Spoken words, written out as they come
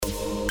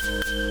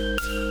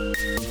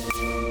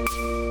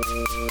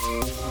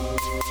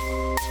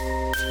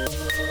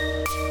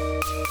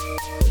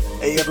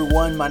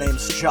everyone, my name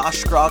is Josh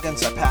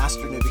Scroggins. I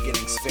pastor New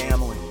Beginnings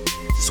Family.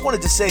 Just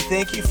wanted to say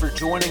thank you for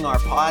joining our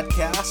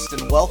podcast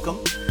and welcome.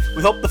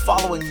 We hope the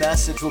following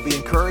message will be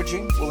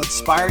encouraging, will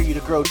inspire you to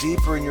grow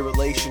deeper in your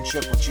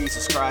relationship with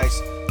Jesus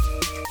Christ.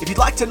 If you'd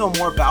like to know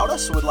more about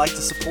us or would like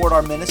to support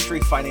our ministry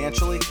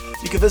financially,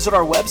 you can visit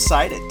our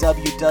website at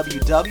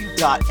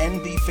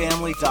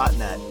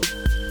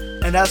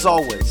www.nbfamily.net. And as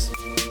always,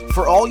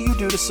 for all you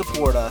do to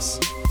support us,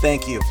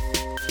 thank you.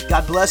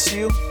 God bless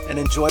you and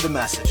enjoy the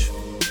message.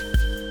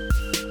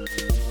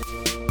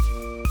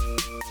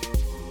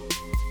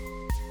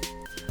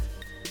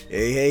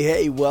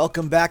 Hey,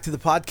 welcome back to the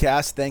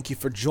podcast. Thank you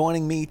for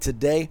joining me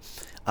today.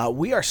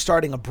 We are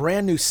starting a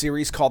brand new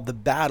series called The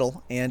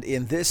Battle, and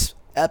in this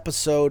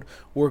episode,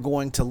 we're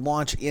going to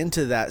launch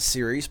into that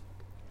series.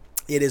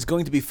 It is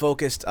going to be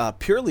focused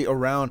purely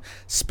around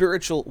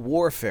spiritual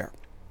warfare.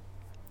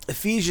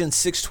 Ephesians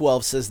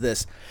 6:12 says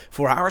this,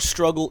 "For our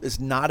struggle is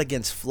not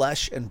against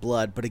flesh and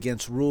blood, but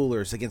against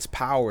rulers, against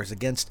powers,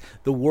 against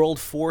the world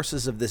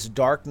forces of this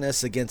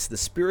darkness, against the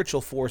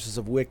spiritual forces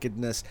of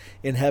wickedness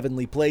in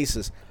heavenly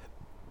places."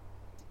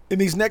 In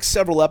these next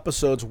several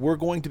episodes, we're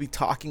going to be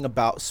talking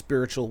about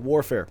spiritual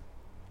warfare.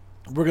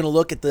 We're going to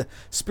look at the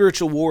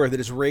spiritual war that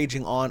is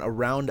raging on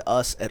around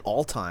us at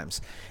all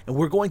times, and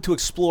we're going to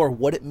explore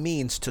what it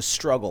means to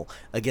struggle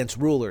against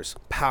rulers,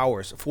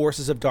 powers,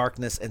 forces of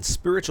darkness, and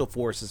spiritual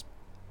forces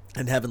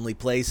in heavenly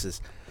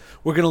places.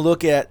 We're going to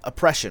look at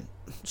oppression,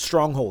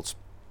 strongholds,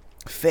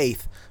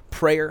 faith,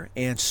 prayer,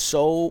 and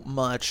so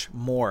much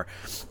more.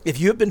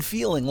 If you have been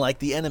feeling like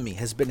the enemy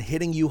has been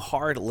hitting you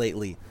hard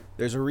lately,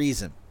 there's a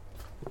reason.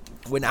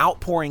 When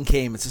Outpouring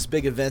came, it's this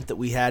big event that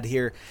we had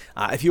here.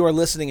 If you are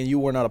listening and you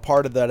were not a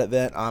part of that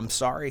event, I'm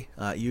sorry.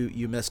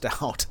 You missed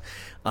out.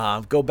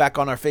 Go back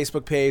on our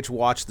Facebook page,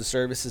 watch the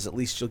services. At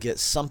least you'll get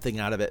something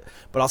out of it.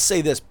 But I'll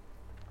say this.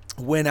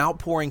 When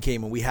Outpouring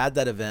came and we had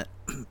that event,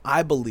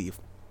 I believe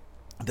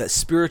that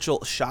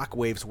spiritual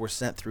shockwaves were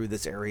sent through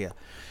this area.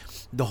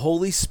 The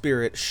Holy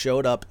Spirit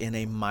showed up in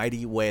a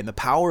mighty way, and the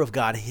power of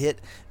God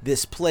hit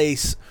this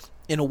place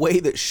in a way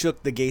that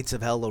shook the gates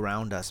of hell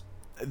around us.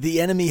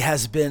 The enemy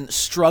has been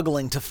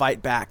struggling to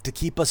fight back, to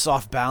keep us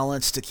off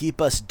balance, to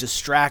keep us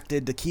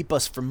distracted, to keep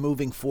us from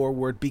moving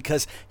forward,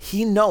 because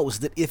he knows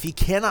that if he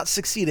cannot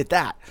succeed at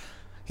that,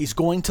 he's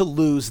going to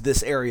lose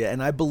this area.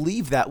 And I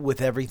believe that with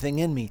everything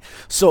in me.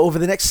 So over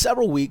the next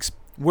several weeks,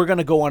 we're going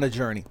to go on a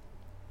journey.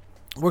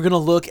 We're going to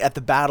look at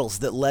the battles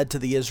that led to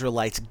the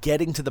Israelites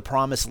getting to the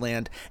promised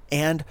land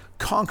and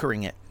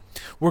conquering it.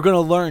 We're going to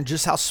learn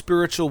just how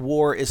spiritual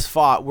war is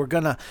fought. We're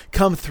going to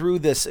come through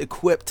this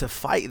equipped to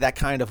fight that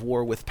kind of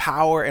war with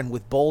power and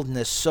with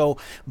boldness. So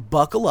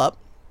buckle up,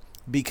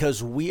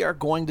 because we are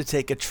going to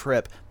take a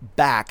trip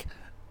back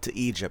to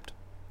Egypt.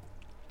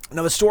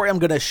 Now, the story I'm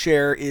going to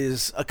share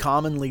is a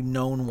commonly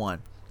known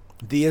one.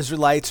 The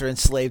Israelites are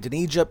enslaved in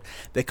Egypt.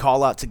 They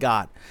call out to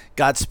God.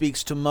 God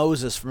speaks to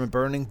Moses from a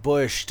burning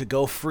bush to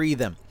go free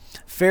them.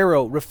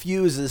 Pharaoh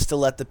refuses to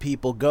let the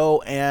people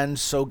go, and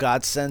so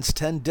God sends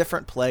 10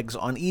 different plagues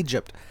on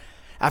Egypt.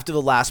 After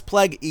the last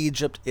plague,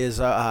 Egypt gives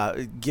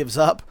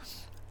up.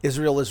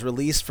 Israel is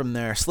released from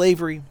their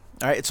slavery.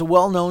 All right, it's a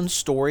well-known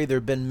story. There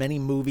have been many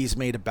movies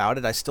made about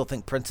it. I still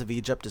think Prince of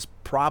Egypt is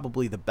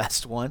probably the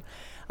best one,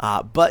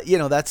 but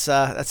that's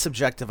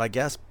subjective, I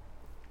guess.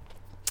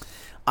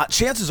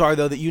 Chances are,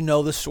 though, that you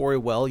know the story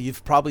well.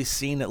 You've probably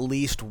seen at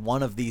least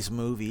one of these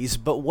movies.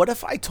 But what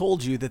if I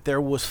told you that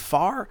there was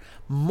far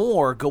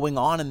more going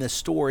on in this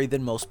story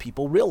than most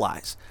people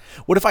realize?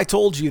 What if I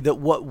told you that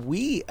what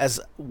we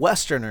as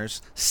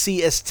Westerners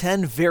see as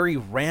 10 very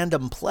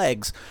random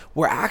plagues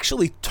were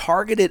actually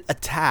targeted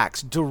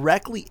attacks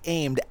directly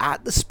aimed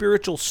at the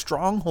spiritual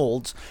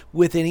strongholds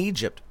within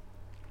Egypt?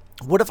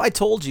 What if I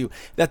told you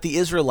that the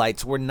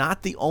Israelites were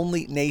not the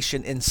only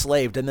nation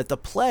enslaved, and that the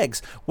plagues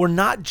were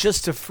not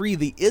just to free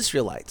the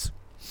Israelites,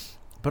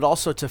 but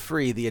also to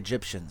free the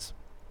Egyptians?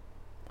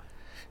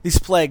 These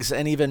plagues,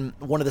 and even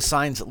one of the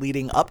signs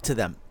leading up to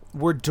them,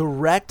 were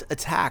direct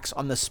attacks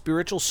on the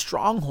spiritual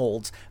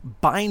strongholds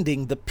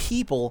binding the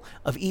people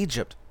of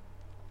Egypt.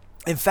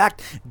 In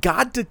fact,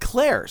 God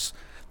declares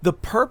the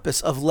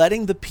purpose of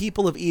letting the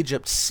people of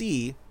Egypt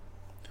see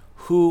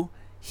who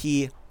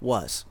he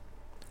was.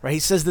 Right, he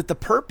says that the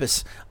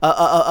purpose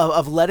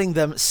of letting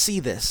them see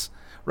this,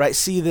 right,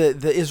 see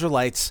the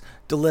Israelites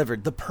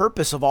delivered, the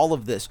purpose of all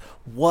of this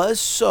was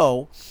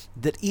so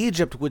that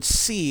Egypt would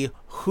see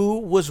who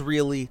was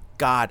really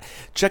God.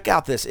 Check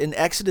out this. In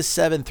Exodus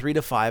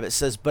 7:3-5, it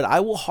says, "But I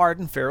will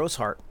harden Pharaoh's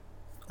heart,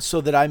 so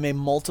that I may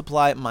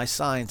multiply my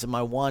signs and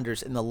my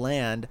wonders in the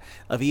land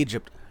of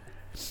Egypt.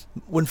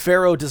 When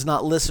Pharaoh does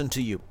not listen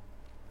to you,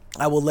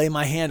 I will lay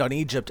my hand on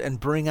Egypt and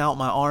bring out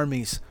my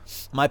armies,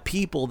 my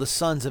people, the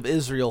sons of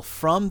Israel,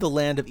 from the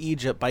land of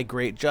Egypt by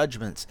great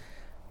judgments.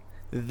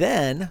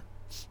 Then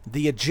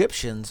the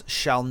Egyptians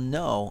shall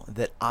know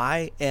that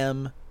I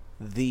am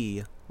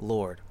the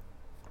Lord,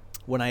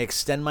 when I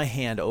extend my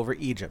hand over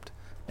Egypt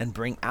and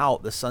bring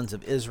out the sons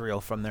of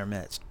Israel from their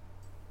midst."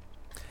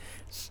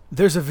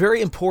 There's a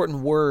very important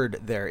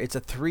word there. It's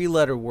a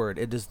 3-letter word.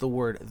 It is the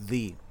word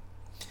 "the."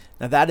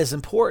 Now that is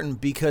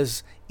important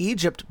because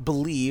Egypt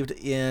believed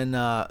in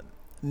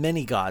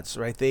many gods,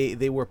 right?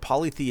 They were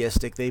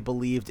polytheistic. They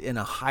believed in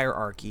a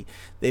hierarchy.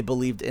 They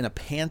believed in a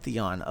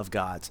pantheon of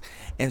gods.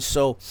 And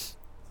so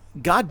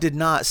God did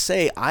not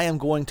say, I am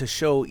going to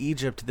show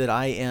Egypt that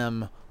I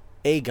am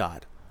a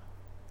god.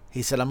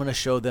 He said, I'm going to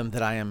show them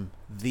that I am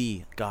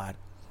the God.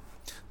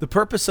 The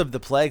purpose of the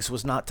plagues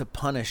was not to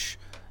punish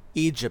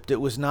Egypt. It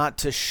was not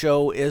to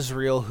show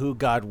Israel who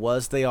God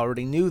was. They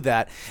already knew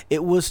that.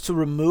 It was to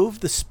remove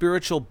the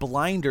spiritual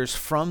blinders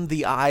from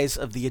the eyes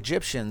of the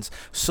Egyptians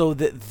so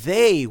that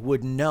they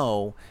would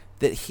know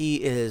that he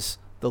is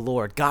the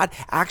Lord. God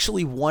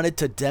actually wanted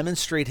to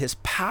demonstrate his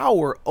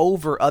power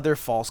over other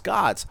false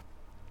gods.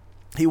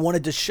 He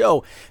wanted to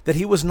show that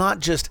he was not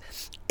just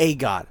a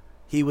God.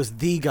 He was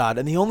the God.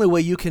 And the only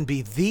way you can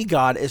be the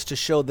God is to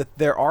show that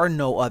there are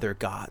no other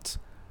gods.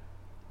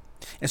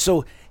 And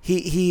so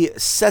he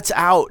sets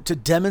out to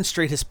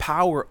demonstrate his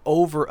power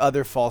over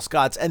other false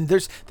gods. And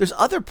there's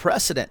other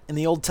precedent in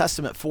the Old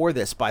Testament for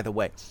this, by the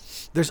way.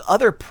 There's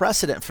other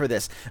precedent for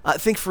this.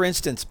 Think, for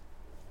instance,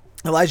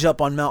 Elijah up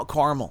on Mount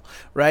Carmel,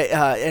 right?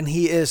 And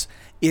he is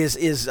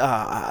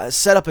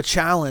set up a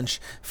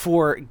challenge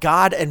for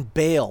God and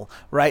Baal,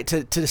 right?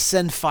 To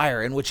send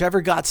fire, and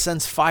whichever God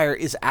sends fire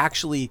is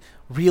actually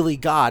really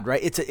God,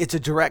 right? It's a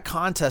direct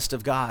contest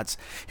of gods.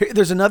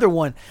 There's another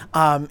one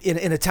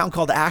in a town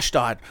called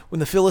Ashdod when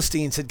the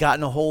Philistines had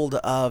gotten a hold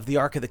of the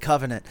Ark of the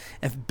Covenant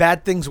and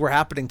bad things were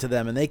happening to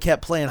them, and they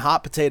kept playing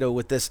hot potato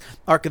with this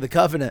Ark of the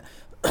Covenant.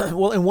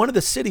 Well, in one of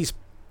the cities,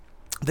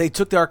 they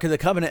took the Ark of the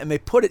Covenant and they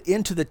put it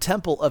into the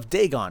temple of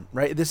Dagon,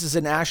 right? This is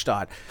in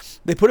Ashdod.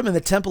 They put him in the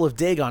temple of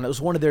Dagon. It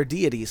was one of their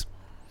deities.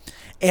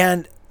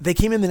 And they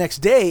came in the next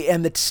day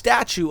and the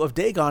statue of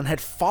Dagon had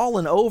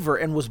fallen over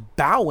and was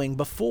bowing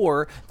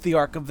before the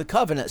Ark of the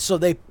Covenant. So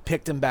they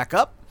picked him back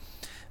up.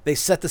 They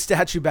set the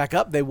statue back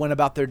up. They went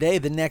about their day.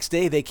 The next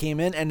day they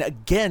came in and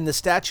again the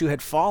statue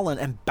had fallen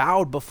and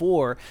bowed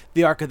before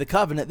the Ark of the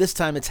Covenant. This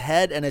time its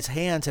head and its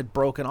hands had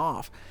broken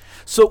off.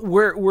 So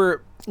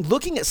we're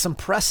looking at some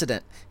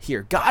precedent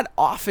here. God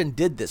often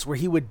did this where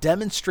he would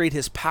demonstrate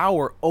his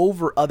power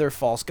over other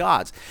false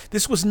gods.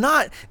 This was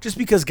not just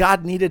because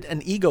God needed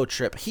an ego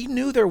trip. He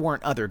knew there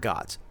weren't other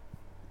gods.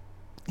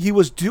 He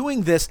was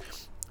doing this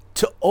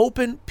to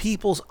open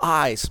people's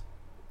eyes,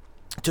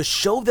 to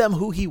show them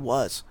who he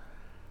was,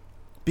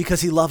 because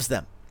he loves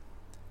them.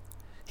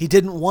 He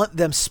didn't want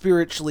them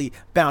spiritually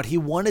bound. He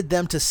wanted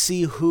them to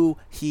see who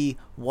he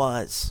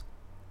was.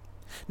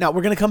 Now,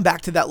 we're going to come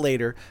back to that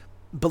later,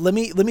 but let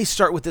me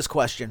start with this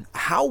question.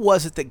 How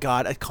was it that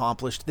God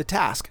accomplished the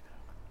task?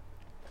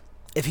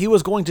 If he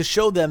was going to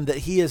show them that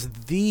he is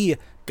the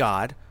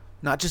God,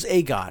 not just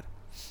a God,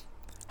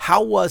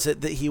 how was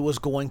it that he was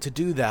going to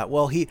do that?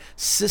 Well, he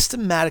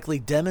systematically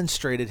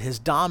demonstrated his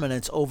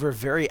dominance over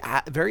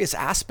various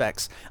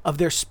aspects of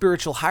their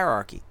spiritual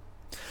hierarchy.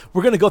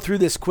 We're going to go through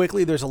this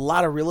quickly. There's a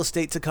lot of real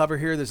estate to cover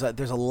here. There's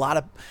a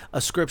lot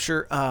of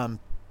scripture.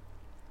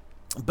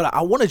 But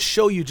I want to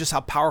show you just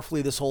how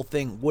powerfully this whole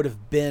thing would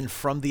have been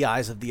from the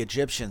eyes of the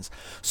Egyptians.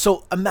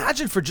 So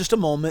imagine for just a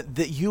moment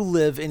that you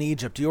live in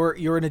Egypt.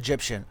 You're an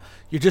Egyptian.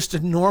 You're just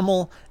a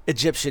normal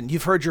Egyptian.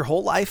 You've heard your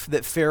whole life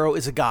that Pharaoh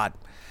is a god,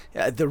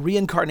 the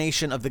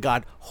reincarnation of the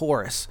god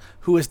Horus,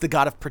 who is the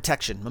god of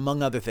protection,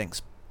 among other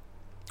things.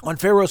 On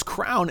Pharaoh's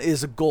crown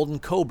is a golden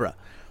cobra,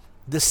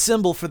 the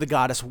symbol for the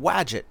goddess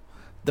Wadjet,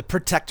 the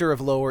protector of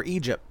Lower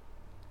Egypt.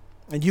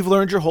 And you've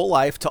learned your whole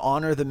life to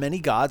honor the many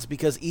gods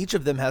because each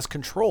of them has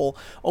control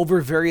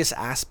over various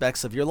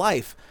aspects of your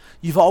life.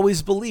 You've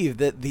always believed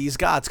that these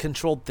gods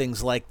controlled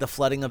things like the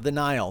flooding of the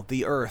Nile,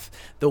 the earth,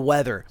 the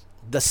weather,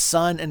 the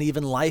sun, and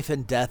even life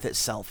and death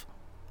itself.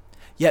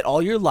 Yet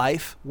all your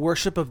life,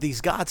 worship of these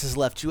gods has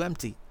left you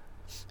empty.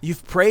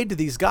 You've prayed to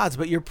these gods,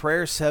 but your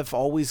prayers have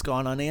always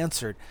gone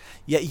unanswered.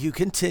 Yet you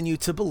continue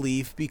to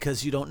believe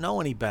because you don't know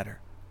any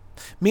better.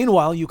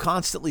 Meanwhile, you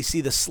constantly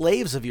see the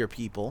slaves of your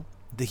people,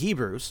 the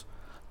Hebrews,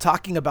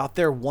 talking about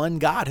their one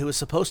God who is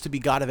supposed to be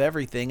God of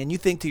everything, and you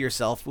think to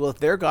yourself, well, if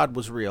their God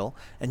was real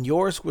and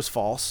yours was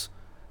false,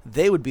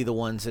 they would be the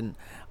ones in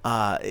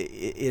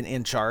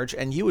charge,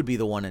 and you would be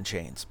the one in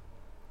chains.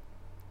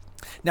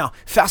 Now,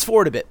 fast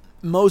forward a bit.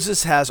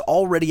 Moses has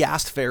already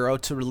asked Pharaoh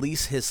to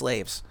release his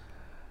slaves,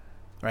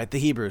 right? The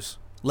Hebrews.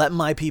 Let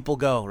my people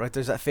go, right?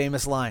 There's that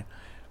famous line.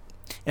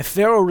 And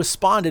Pharaoh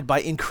responded by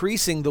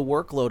increasing the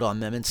workload on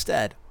them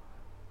instead.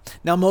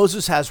 Now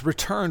Moses has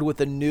returned with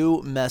a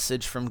new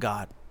message from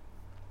God.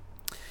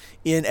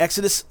 In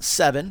Exodus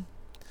 7,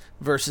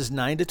 verses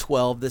 9 to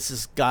 12, this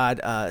is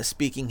God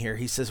speaking here.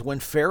 He says,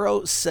 when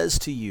Pharaoh says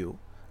to you,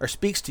 or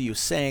speaks to you,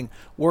 saying,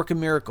 work a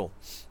miracle,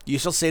 you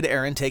shall say to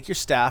Aaron, take your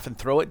staff and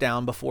throw it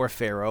down before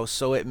Pharaoh,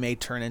 so it may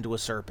turn into a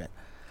serpent.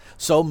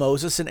 So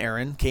Moses and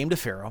Aaron came to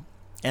Pharaoh,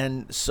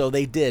 and so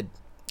they did,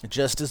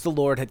 just as the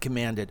Lord had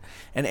commanded.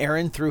 And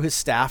Aaron threw his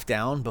staff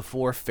down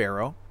before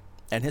Pharaoh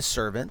and his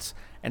servants,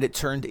 and it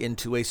turned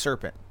into a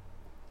serpent.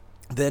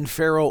 Then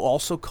Pharaoh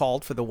also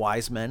called for the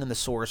wise men and the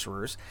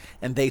sorcerers,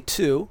 and they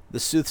too, the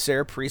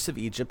soothsayer priests of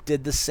Egypt,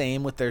 did the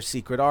same with their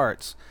secret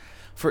arts.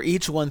 For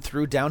each one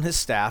threw down his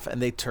staff,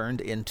 and they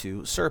turned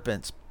into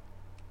serpents.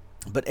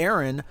 But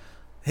Aaron,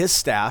 his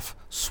staff,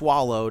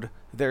 swallowed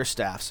their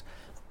staffs.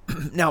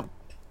 Now,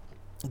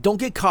 don't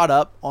get caught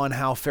up on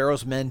how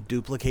Pharaoh's men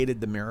duplicated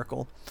the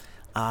miracle.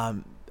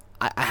 I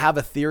have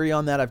a theory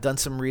on that. I've done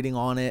some reading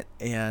on it,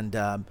 and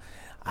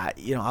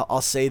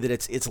I'll say that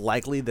it's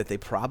likely that they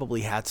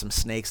probably had some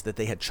snakes that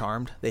they had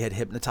charmed, they had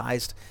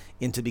hypnotized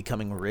into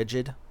becoming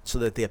rigid, so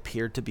that they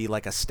appeared to be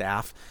like a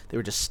staff. They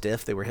were just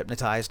stiff. They were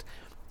hypnotized.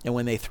 And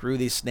when they threw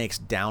these snakes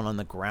down on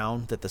the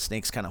ground, that the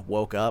snakes kind of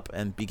woke up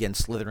and began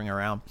slithering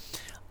around.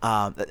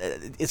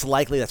 It's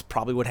likely that's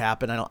probably what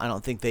happened. I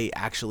don't think they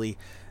actually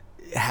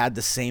had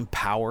the same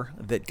power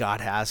that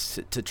God has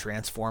to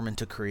transform and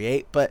to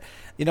create. But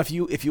if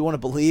you want to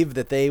believe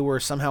that they were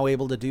somehow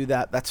able to do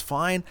that, that's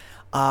fine.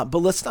 But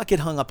let's not get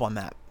hung up on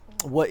that.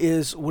 What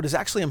is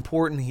actually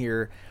important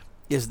here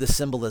is the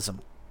symbolism.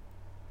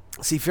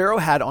 See, Pharaoh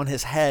had on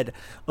his head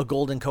a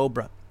golden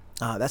cobra.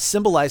 That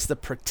symbolized the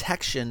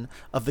protection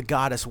of the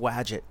goddess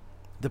Wadjet,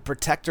 the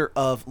protector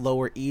of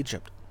Lower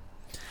Egypt.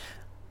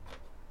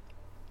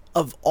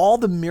 Of all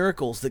the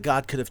miracles that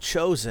God could have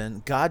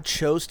chosen, God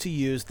chose to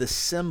use the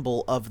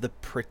symbol of the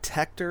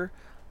protector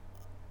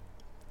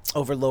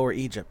over Lower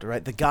Egypt,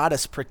 right? The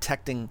goddess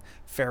protecting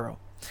Pharaoh.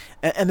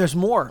 And there's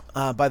more,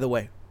 by the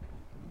way.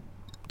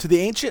 To the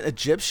ancient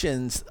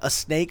Egyptians, a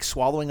snake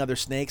swallowing other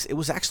snakes, it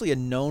was actually a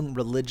known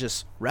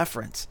religious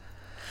reference.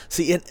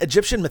 See, in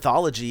Egyptian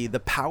mythology, the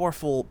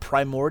powerful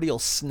primordial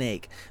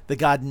snake, the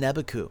god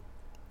Nebuchadnezzar,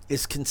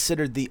 is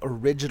considered the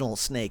original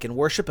snake, and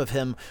worship of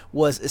him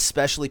was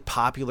especially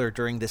popular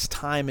during this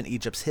time in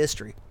Egypt's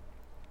history.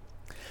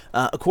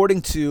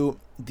 According to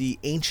the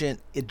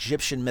ancient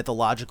Egyptian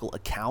mythological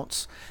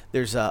accounts,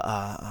 there's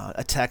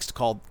a text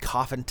called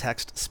Coffin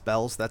Text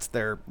Spells. That's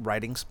their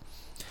writings.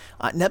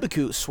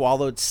 Nebuchadnezzar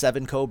swallowed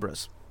 7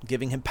 cobras,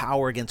 giving him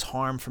power against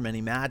harm from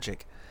any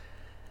magic.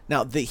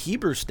 Now, the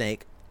Hebrew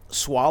snake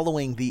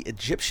swallowing the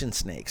Egyptian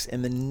snakes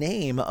in the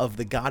name of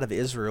the God of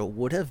Israel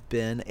would have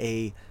been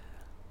a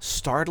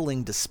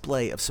startling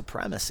display of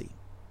supremacy.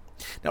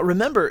 Now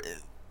remember,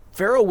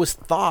 Pharaoh was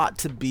thought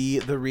to be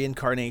the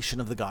reincarnation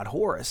of the god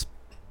Horus.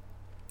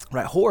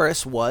 Right?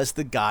 Horus was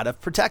the god of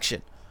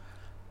protection.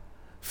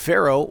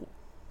 Pharaoh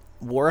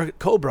wore a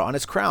cobra on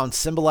his crown,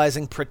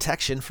 symbolizing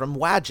protection from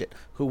Wadjet,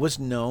 who was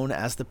known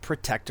as the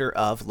protector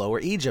of Lower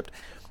Egypt.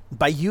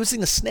 By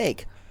using a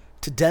snake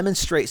to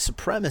demonstrate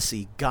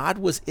supremacy, God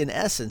was in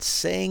essence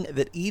saying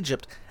that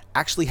Egypt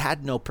actually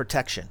had no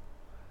protection.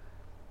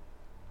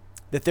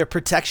 That their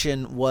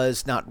protection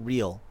was not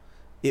real.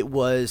 It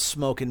was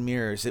smoke and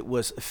mirrors. It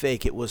was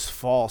fake. It was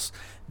false.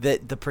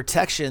 That the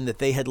protection that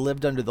they had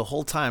lived under the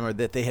whole time, or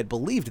that they had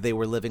believed they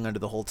were living under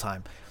the whole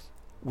time,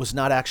 was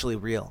not actually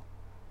real.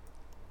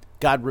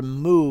 God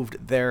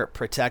removed their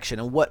protection,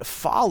 and what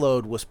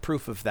followed was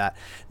proof of that.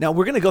 Now,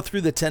 we're going to go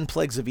through the 10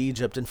 plagues of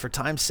Egypt, and for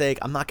time's sake,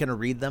 I'm not going to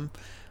read them.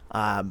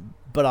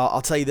 But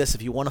I'll tell you this,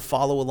 if you want to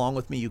follow along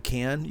with me, you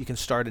can. You can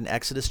start in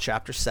Exodus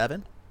chapter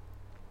 7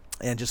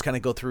 and just kind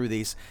of go through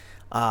these.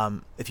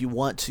 If you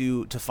want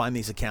to find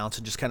these accounts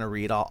and just kind of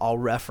read, I'll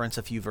reference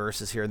a few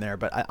verses here and there,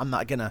 but I'm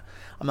not gonna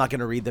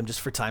read them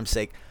just for time's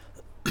sake.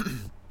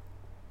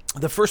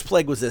 The first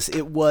plague was this.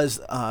 It was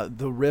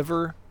the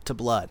river to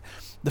blood.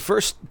 The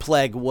first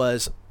plague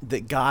was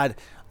that God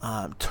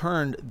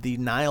turned the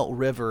Nile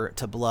River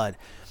to blood.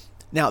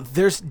 Now,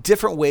 there's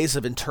different ways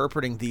of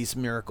interpreting these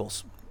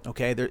miracles.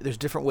 Okay, there's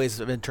different ways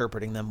of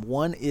interpreting them.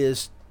 One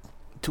is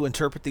to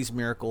interpret these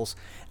miracles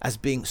as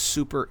being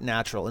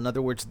supernatural. In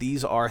other words,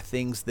 these are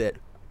things that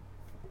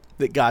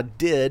God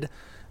did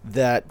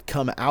that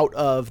come out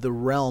of the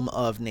realm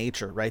of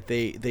nature, right?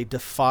 They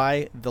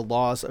defy the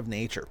laws of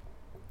nature.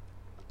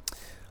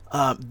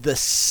 The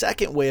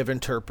second way of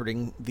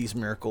interpreting these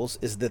miracles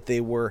is that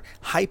they were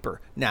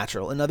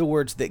hypernatural. In other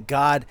words, that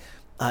God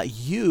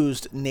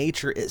used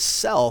nature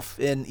itself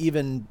in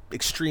even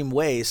extreme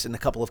ways in a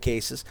couple of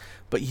cases,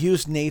 but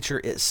used nature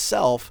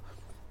itself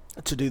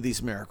to do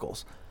these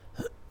miracles.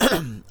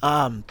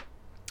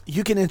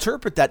 You can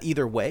interpret that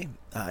either way.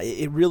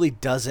 It really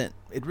doesn't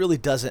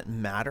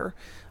matter.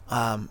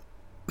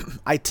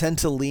 I tend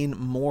to lean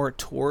more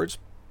towards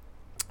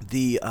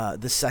the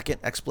second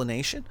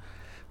explanation.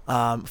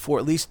 For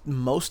at least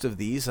most of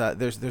these,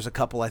 there's a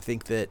couple I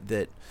think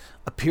that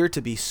appear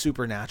to be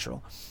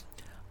supernatural.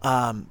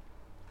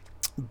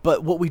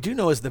 But what we do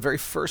know is the very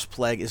first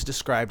plague is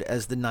described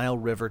as the Nile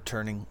River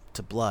turning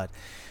to blood.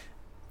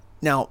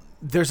 Now,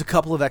 there's a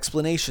couple of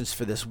explanations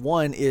for this.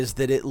 One is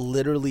that it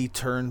literally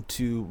turned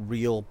to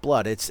real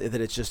blood. It's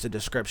just a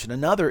description.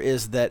 Another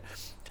is that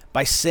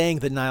by saying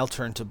the Nile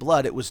turned to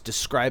blood, it was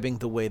describing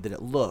the way that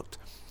it looked,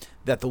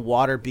 that the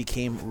water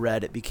became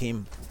red. It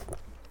became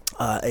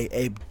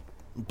a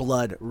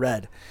blood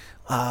red.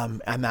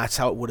 And that's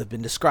how it would have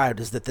been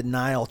described, is that the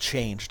Nile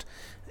changed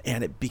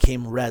and it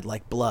became red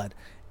like blood.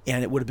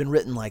 And it would have been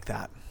written like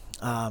that.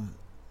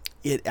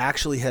 it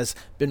actually has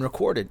been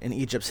recorded in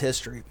Egypt's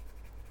history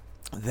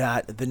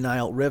that the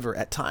Nile River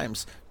at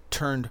times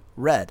turned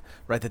red,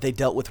 right? That they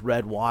dealt with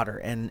red water,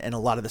 and a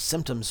lot of the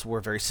symptoms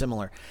were very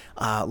similar,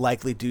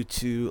 likely due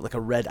to like a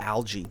red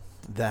algae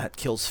that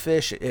kills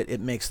fish. It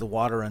makes the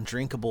water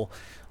undrinkable.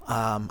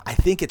 I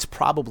think it's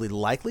probably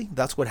likely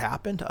that's what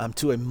happened,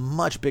 to a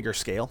much bigger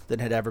scale than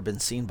had ever been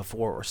seen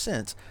before or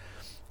since.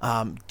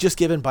 Just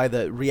given by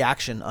the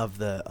reaction of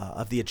the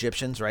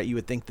Egyptians, right? You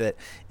would think that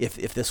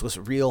if this was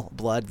real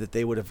blood, that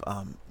they would have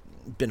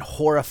been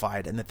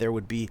horrified, and that there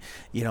would be,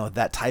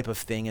 that type of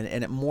thing.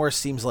 And it more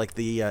seems like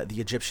the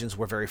Egyptians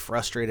were very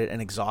frustrated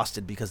and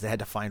exhausted because they had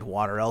to find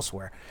water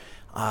elsewhere.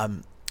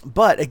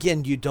 But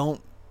again, you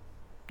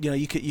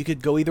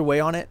could go either way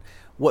on it.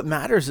 What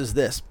matters is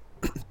this: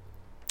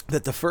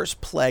 that the first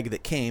plague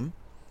that came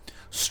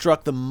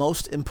struck the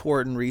most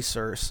important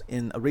resource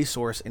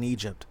in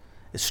Egypt.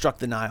 It struck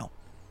the Nile.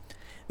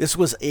 This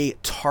was a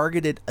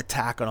targeted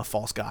attack on a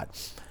false god,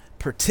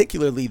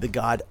 particularly the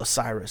god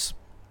Osiris.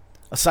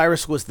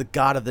 Osiris was the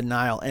god of the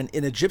Nile, and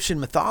in Egyptian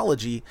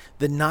mythology,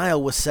 the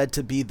Nile was said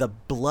to be the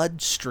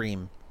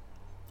bloodstream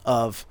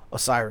of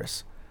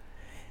Osiris.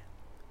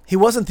 He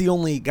wasn't the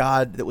only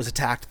god that was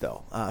attacked,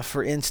 though.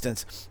 For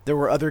instance, there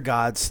were other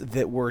gods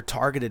that were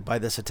targeted by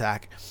this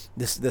attack,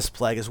 this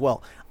plague as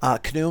well.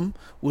 Khnum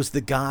was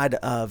the god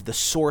of the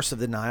source of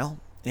the Nile,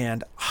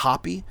 and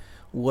Hapi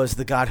was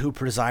the god who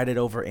presided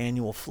over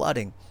annual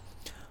flooding.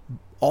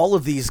 All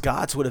of these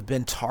gods would have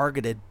been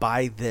targeted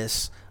by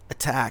this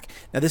attack.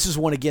 Now, this is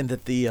one, again,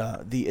 that the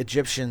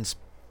Egyptians,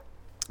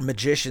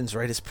 magicians,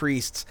 right, as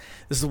priests,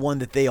 this is the one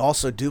that they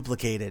also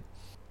duplicated.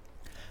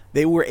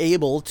 They were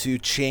able to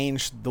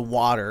change the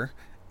water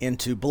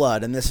into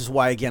blood, and this is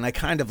why, again, I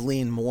kind of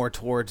lean more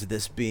towards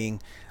this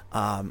being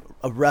a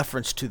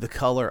reference to the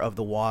color of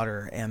the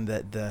water, and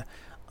the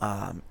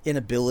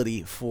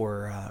inability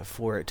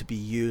for it to be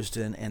used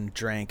and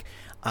drank.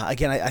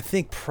 Again, I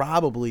think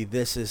probably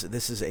this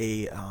is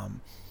a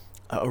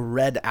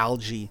red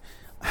algae.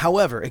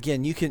 However,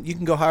 again, you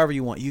can go however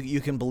you want.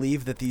 You can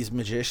believe that these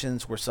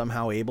magicians were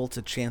somehow able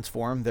to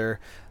transform their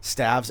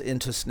staves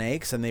into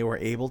snakes, and they were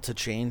able to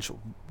change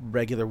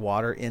regular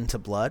water into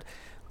blood.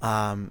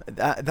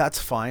 That's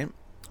fine,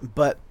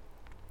 but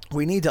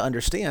we need to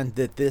understand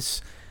that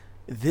this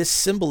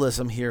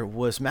symbolism here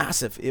was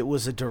massive. It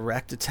was a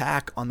direct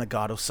attack on the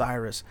god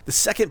Osiris. The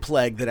second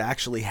plague that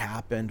actually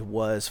happened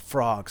was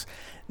frogs.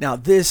 Now,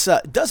 this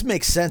does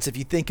make sense if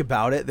you think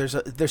about it.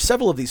 There's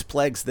several of these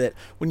plagues that,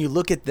 when you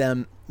look at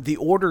them, the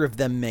order of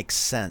them makes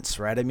sense,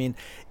 right? I mean,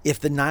 if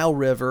the Nile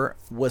River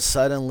was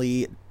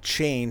suddenly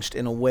changed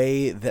in a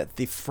way that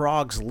the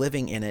frogs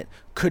living in it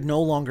could no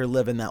longer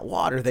live in that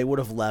water, they would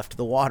have left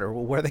the water.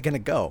 Well, where are they going to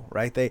go,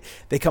 right?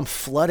 They come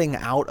flooding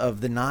out of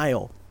the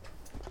Nile.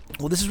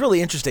 Well, this is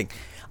really interesting.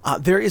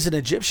 There is an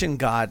Egyptian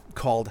god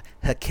called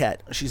Heket.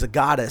 She's a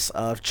goddess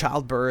of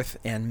childbirth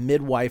and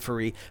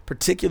midwifery,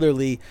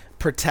 particularly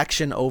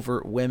protection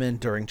over women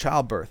during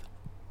childbirth.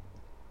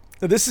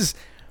 Now, this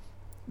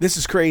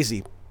is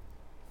crazy.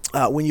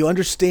 When you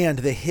understand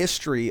the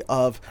history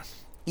of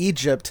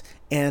Egypt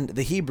and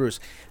the Hebrews,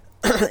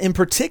 in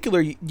particular,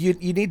 you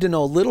need to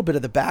know a little bit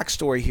of the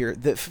backstory here,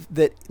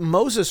 that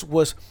Moses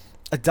was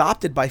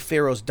adopted by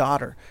Pharaoh's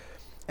daughter.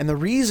 And the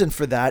reason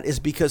for that is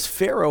because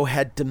Pharaoh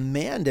had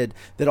demanded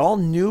that all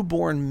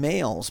newborn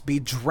males be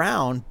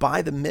drowned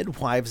by the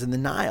midwives in the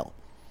Nile.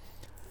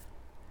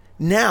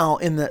 Now,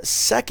 in the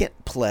second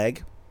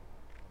plague,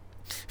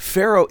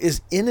 Pharaoh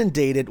is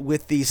inundated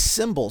with these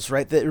symbols,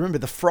 right? Remember,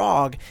 the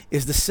frog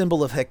is the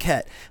symbol of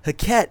Heket.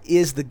 Heket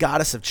is the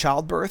goddess of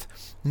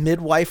childbirth,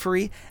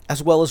 midwifery,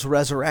 as well as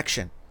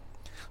resurrection.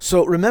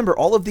 So remember,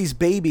 all of these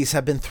babies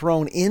have been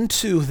thrown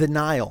into the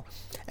Nile.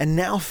 And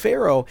now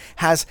Pharaoh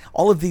has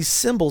all of these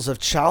symbols of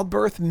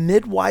childbirth,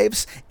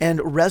 midwives,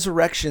 and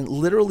resurrection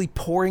literally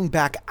pouring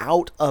back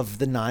out of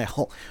the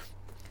Nile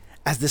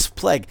as this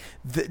plague.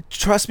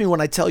 Trust me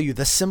when I tell you,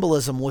 the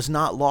symbolism was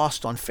not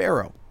lost on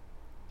Pharaoh.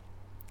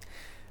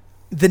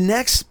 The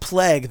next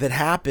plague that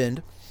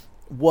happened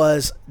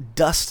was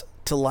dust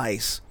to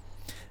lice.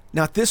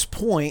 Now, at this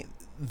point,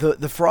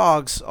 the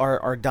frogs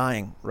are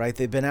dying, right?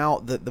 They've been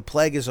out. The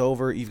plague is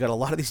over. You've got a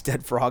lot of these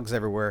dead frogs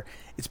everywhere.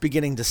 It's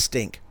beginning to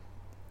stink.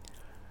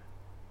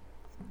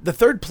 The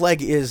third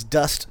plague is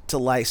dust to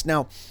lice.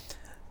 Now,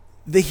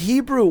 the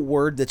Hebrew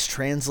word that's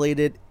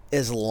translated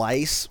as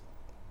lice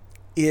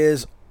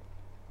is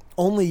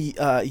only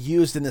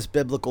used in this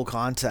biblical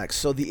context.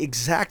 So the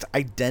exact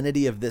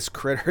identity of this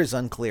critter is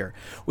unclear.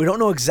 We don't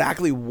know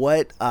exactly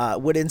what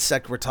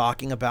insect we're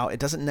talking about. It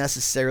doesn't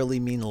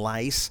necessarily mean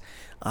lice,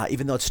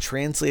 even though it's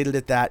translated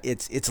at that.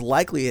 It's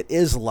likely it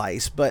is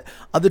lice, but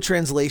other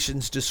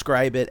translations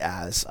describe it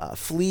as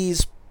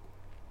fleas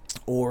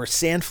or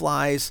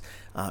sandflies,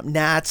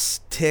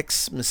 gnats,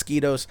 ticks,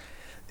 mosquitoes.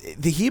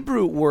 The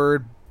Hebrew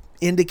word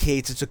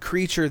indicates it's a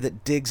creature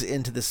that digs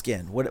into the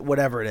skin,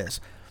 whatever it is.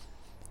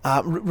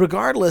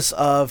 Regardless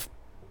of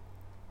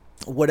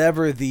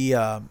whatever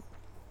the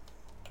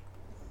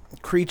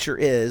creature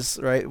is,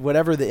 right?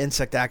 Whatever the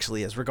insect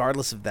actually is,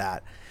 regardless of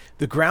that,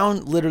 The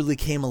ground literally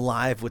came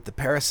alive with the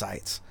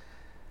parasites.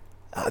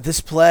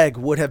 This plague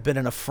would have been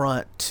an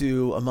affront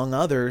to, among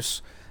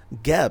others,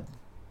 Geb,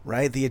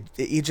 right?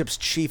 Egypt's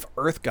chief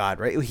earth god,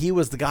 right? He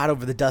was the god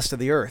over the dust of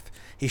the earth.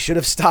 He should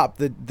have stopped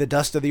the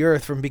dust of the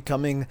earth from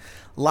becoming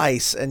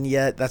lice, and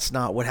yet that's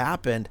not what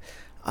happened.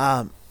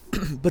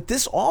 But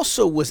this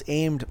also was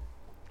aimed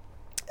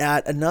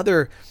at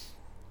another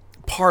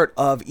part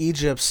of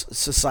Egypt's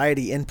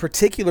society. In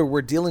particular,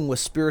 we're dealing with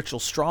spiritual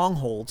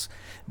strongholds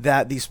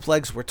that these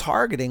plagues were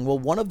targeting. Well,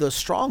 one of those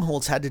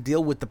strongholds had to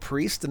deal with the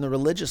priests and the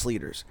religious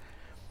leaders.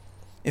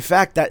 In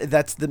fact,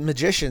 that's the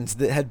magicians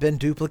that had been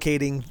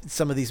duplicating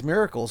some of these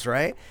miracles,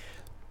 right?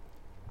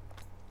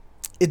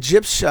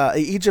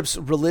 Egypt's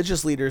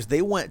religious leaders,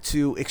 they went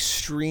to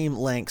extreme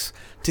lengths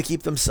to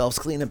keep themselves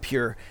clean and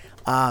pure.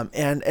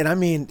 And I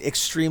mean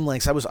extreme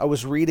lengths. I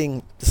was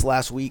reading this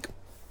last week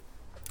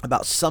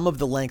about some of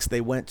the lengths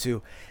they went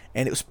to,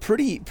 and it was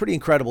pretty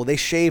incredible. They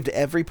shaved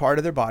every part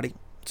of their body,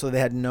 so they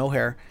had no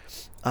hair,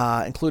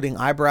 including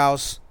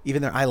eyebrows,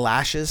 even their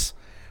eyelashes,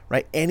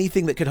 right?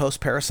 Anything that could host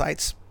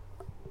parasites,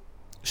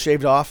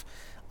 shaved off.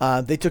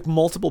 They took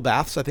multiple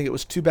baths. I think it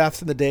was 2 baths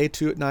in the day,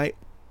 2 at night.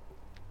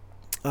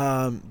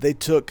 They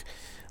took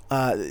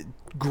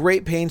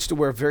great pains to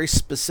wear very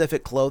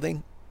specific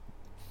clothing.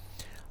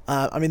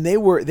 I mean, they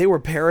were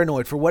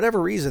paranoid for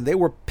whatever reason. They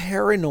were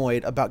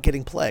paranoid about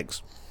getting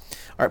plagues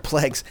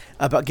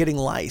about getting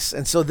lice.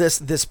 And so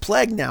this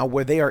plague now,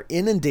 where they are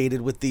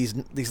inundated with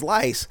these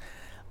lice,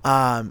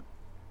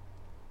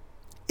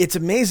 it's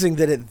amazing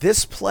that at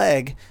this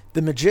plague,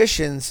 the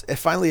magicians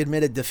finally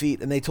admitted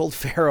defeat, and they told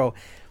Pharaoh,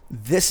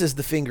 "This is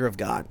the finger of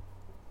God."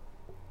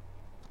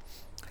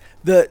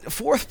 The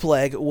 4th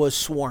plague was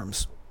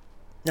swarms.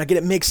 Now, again,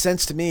 it makes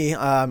sense to me.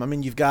 I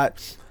mean, you've got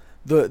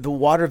the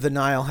water of the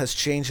Nile has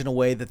changed in a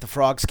way that the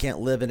frogs can't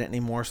live in it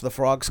anymore, so the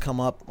frogs come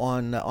up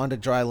onto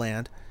dry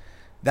land.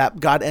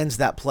 That God ends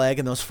that plague,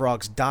 and those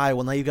frogs die.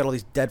 Well, now you've got all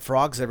these dead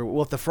frogs everywhere.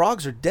 Well, if the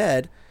frogs are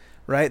dead,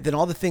 right, then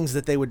all the things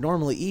that they would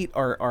normally eat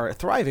are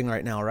thriving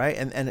right now, right?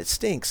 And it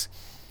stinks.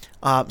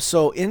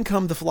 So in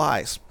come the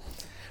flies,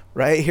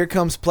 right? Here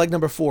comes plague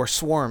number 4,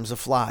 swarms of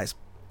flies.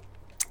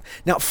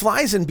 Now,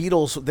 flies and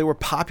beetles, they were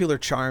popular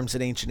charms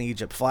in ancient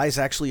Egypt. Flies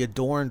actually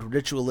adorned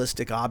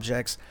ritualistic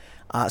objects.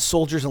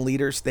 Soldiers and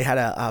leaders, they had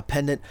a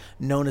pendant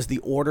known as the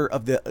Order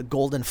of the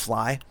Golden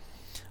Fly.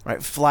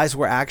 Right, flies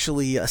were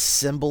actually a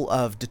symbol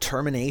of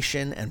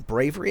determination and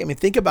bravery. I mean,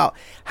 think about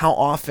how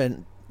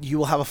often you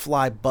will have a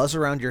fly buzz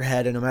around your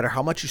head, and no matter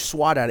how much you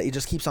swat at it, it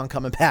just keeps on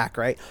coming back,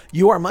 right?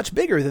 You are much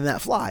bigger than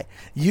that fly.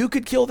 You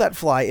could kill that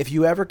fly if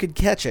you ever could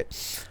catch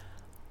it,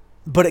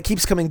 but it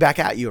keeps coming back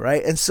at you,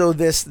 right? And so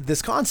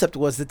this concept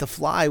was that the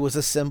fly was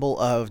a symbol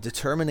of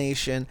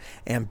determination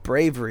and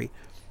bravery.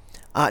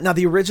 Now,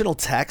 the original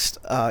text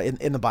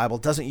in the Bible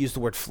doesn't use the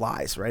word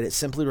flies, right? It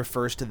simply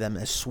refers to them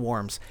as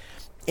swarms.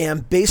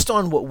 And based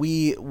on what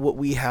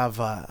we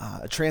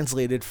have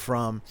translated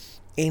from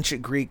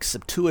ancient Greek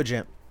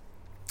Septuagint,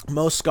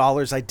 most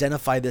scholars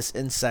identify this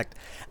insect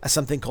as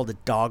something called a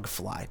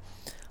dogfly.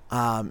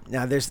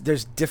 Now, there's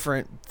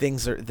different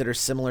things that are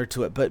similar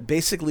to it, but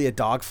basically a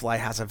dogfly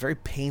has a very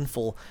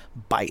painful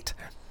bite.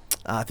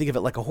 Think of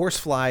it like a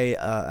horsefly,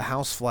 a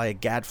housefly, a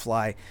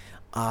gadfly.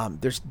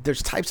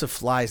 There's types of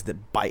flies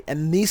that bite,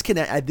 and these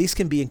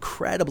can be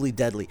incredibly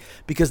deadly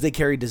because they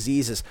carry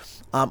diseases.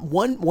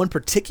 One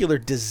particular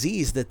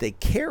disease that they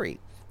carry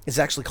is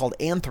actually called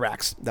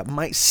anthrax. That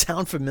might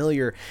sound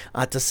familiar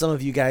to some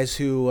of you guys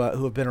who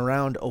have been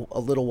around a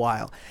little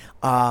while.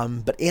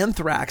 But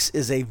anthrax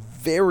is a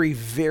very,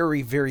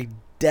 very, very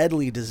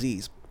deadly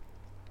disease.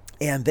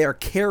 And they're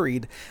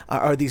carried,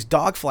 or these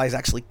dog flies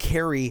actually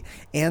carry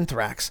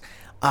anthrax.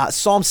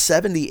 Psalm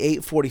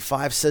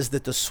 78:45 says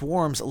that the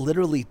swarms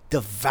literally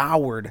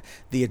devoured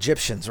the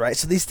Egyptians, right?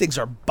 So these things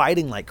are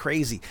biting like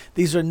crazy.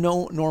 These are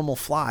no normal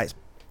flies.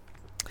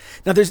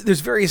 Now,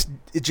 there's various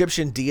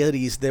Egyptian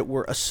deities that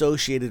were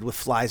associated with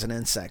flies and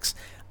insects.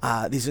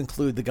 These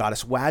include the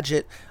goddess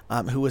Wadjet,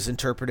 who was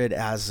interpreted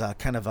as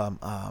kind of a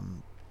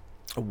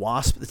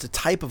wasp. It's a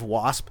type of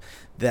wasp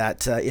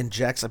that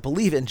injects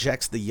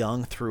the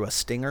young through a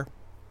stinger.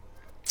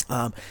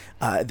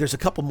 There's a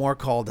couple more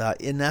called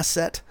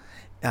Ineset,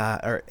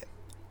 or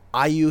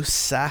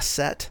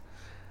Ayusaset,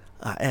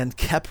 and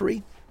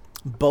Khepri,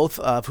 both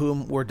of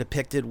whom were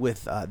depicted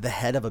with the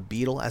head of a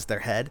beetle as their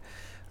head.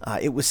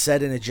 It was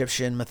said in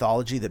Egyptian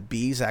mythology that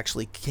bees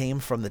actually came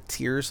from the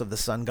tears of the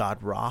sun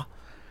god Ra.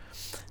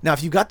 Now,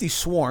 if you've got these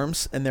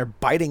swarms and they're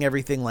biting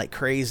everything like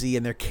crazy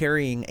and they're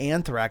carrying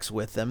anthrax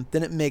with them,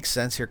 then it makes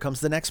sense. Here comes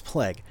the next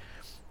plague,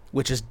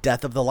 which is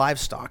death of the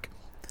livestock.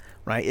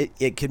 Right?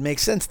 It could make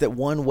sense that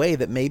one way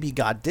that maybe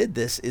God did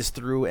this is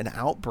through an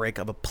outbreak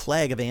of a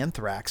plague of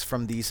anthrax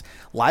from these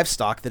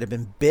livestock that have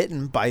been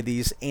bitten by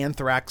these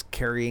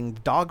anthrax-carrying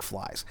dog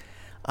flies.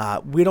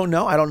 We don't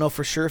know. I don't know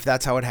for sure if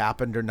that's how it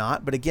happened or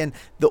not. But again,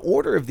 the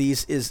order of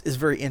these is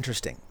very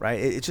interesting, right?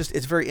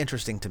 It's very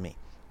interesting to me.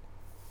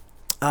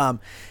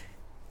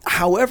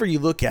 However you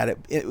look at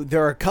it,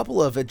 there are a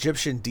couple of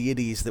Egyptian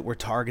deities that were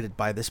targeted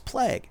by this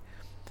plague.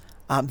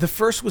 The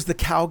first was the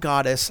cow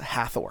goddess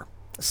Hathor,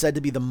 said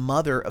to be the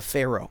mother of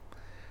Pharaoh.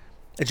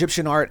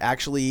 Egyptian art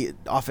actually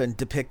often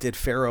depicted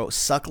Pharaoh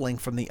suckling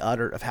from the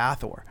udder of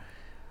Hathor.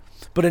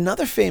 But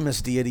another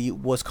famous deity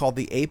was called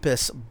the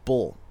Apis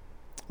bull,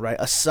 right?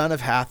 A son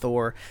of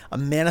Hathor, a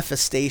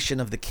manifestation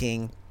of the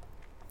king,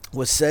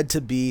 was said to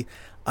be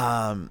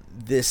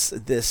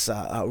this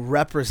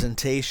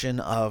representation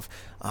of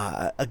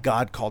a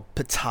god called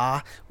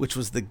Ptah, which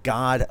was the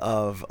god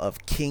of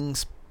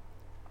kings.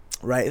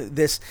 Right,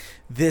 this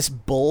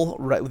bull,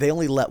 right? They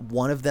only let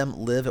one of them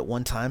live at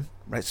one time,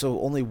 right? So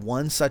only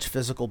one such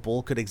physical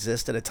bull could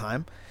exist at a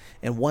time.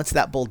 And once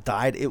that bull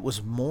died, it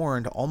was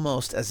mourned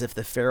almost as if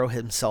the pharaoh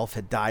himself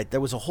had died. There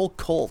was a whole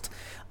cult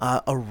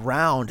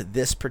around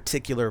this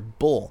particular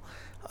bull.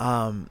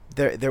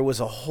 There was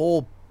a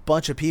whole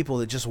bunch of people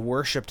that just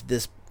worshipped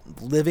this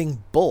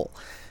living bull.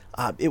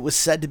 It was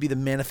said to be the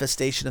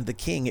manifestation of the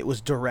king. It was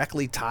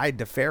directly tied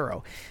to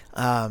Pharaoh.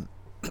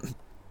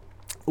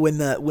 When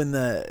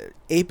the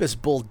Apis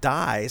bull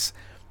dies,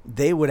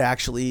 they would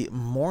actually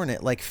mourn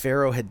it like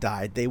Pharaoh had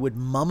died. They would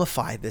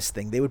mummify this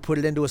thing. They would put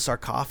it into a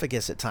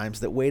sarcophagus at times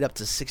that weighed up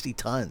to 60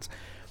 tons.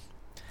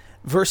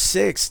 Verse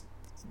 6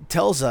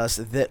 tells us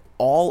that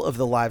all of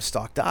the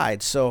livestock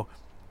died. So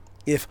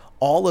if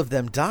all of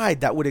them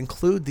died, that would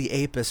include the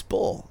Apis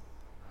bull.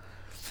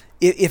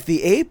 If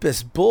the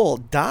Apis bull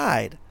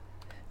died,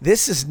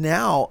 this is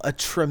now a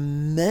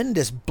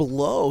tremendous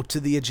blow to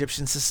the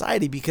Egyptian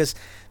society, because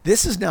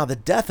this is now the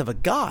death of a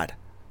god.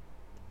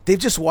 They've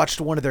just watched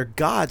one of their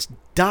gods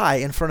die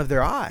in front of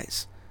their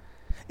eyes.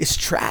 It's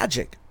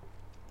tragic.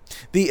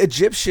 The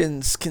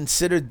Egyptians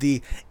considered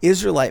the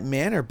Israelite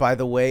manner, by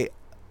the way,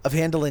 of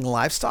handling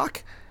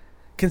livestock,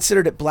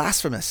 considered it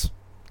blasphemous,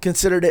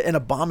 considered it an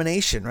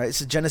abomination, right?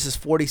 It's Genesis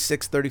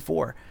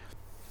 46:34.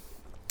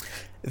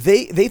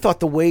 They thought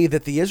the way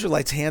that the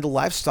Israelites handled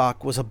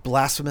livestock was a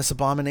blasphemous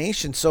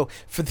abomination. So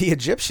for the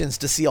Egyptians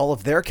to see all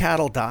of their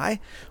cattle die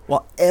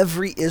while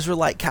every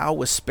Israelite cow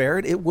was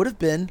spared, it would have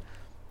been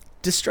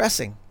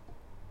distressing.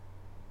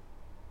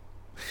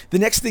 The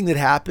next thing that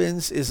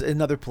happens is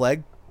another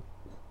plague.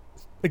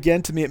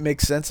 Again, to me, it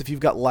makes sense. If you've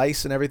got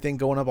lice and everything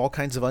going up, all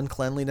kinds of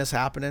uncleanliness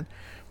happening,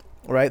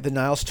 right? The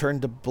Nile's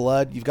turned to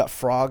blood. You've got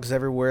frogs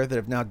everywhere that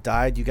have now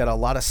died. You got a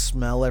lot of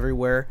smell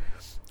everywhere.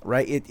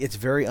 Right? It's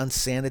very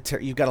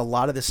unsanitary. You've got a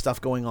lot of this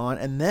stuff going on.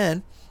 And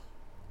then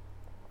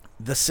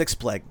the sixth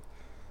plague,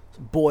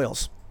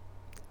 boils.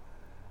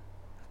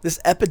 This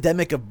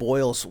epidemic of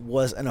boils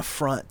was an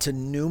affront to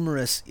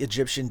numerous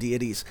Egyptian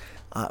deities.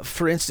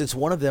 For instance,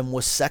 one of them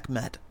was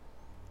Sekhmet,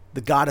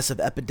 the goddess of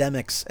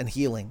epidemics and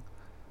healing.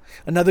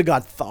 Another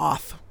god,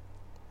 Thoth,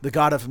 the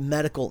god of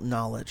medical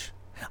knowledge.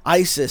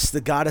 Isis, the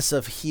goddess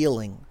of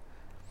healing.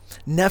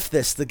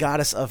 Nephthys, the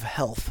goddess of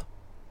health.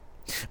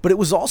 But it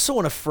was also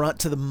an affront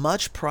to the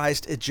much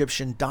prized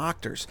Egyptian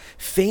doctors,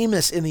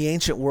 famous in the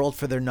ancient world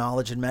for their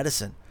knowledge in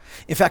medicine.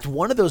 In fact,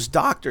 one of those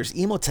doctors,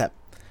 Imhotep,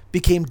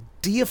 became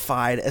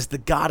deified as the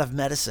god of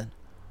medicine.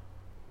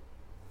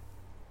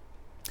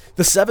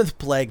 The seventh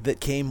plague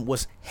that came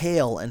was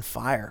hail and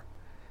fire.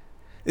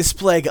 This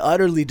plague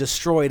utterly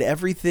destroyed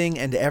everything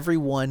and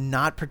everyone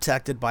not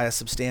protected by a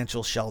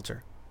substantial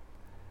shelter.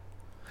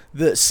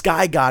 The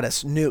sky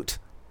goddess, Nut,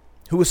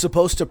 who was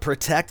supposed to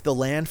protect the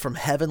land from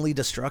heavenly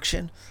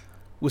destruction,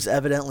 was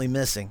evidently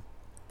missing.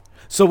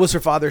 So was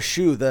her father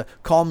Shu, the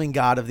calming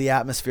god of the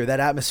atmosphere. That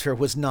atmosphere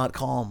was not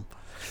calm.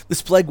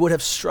 This plague would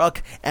have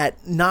struck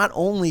at not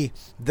only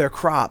their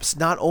crops,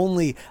 not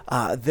only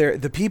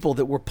the people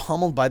that were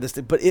pummeled by this,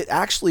 but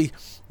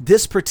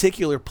this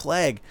particular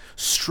plague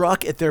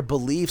struck at their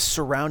beliefs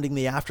surrounding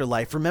the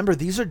afterlife. Remember,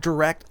 these are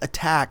direct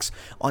attacks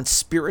on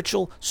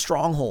spiritual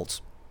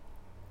strongholds.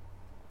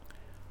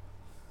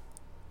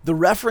 The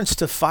reference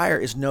to fire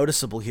is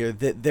noticeable here,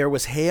 that there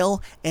was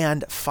hail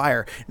and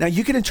fire. Now,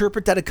 you can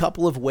interpret that a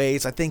couple of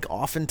ways. I think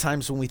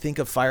oftentimes when we think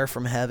of fire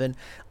from heaven,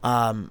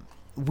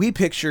 we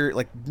picture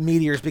like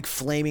meteors, big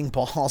flaming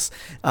balls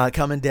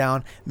coming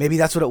down. Maybe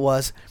that's what it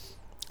was.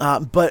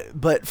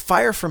 But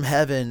fire from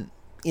heaven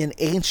in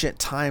ancient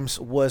times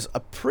was a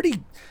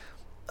pretty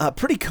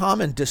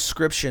common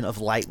description of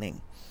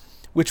lightning,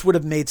 which would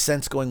have made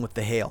sense going with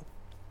the hail.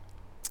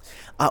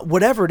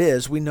 Whatever it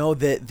is, we know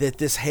that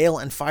this hail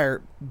and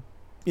fire,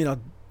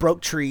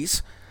 broke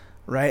trees,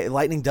 right?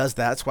 Lightning does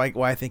that. That's why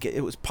I think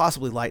it was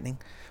possibly lightning.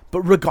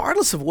 But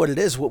regardless of what it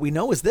is, what we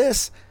know is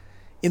this.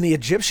 In the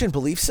Egyptian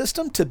belief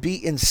system, to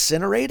be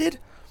incinerated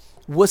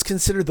was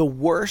considered the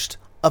worst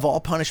of all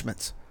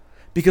punishments,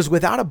 because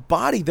without a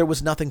body, there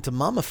was nothing to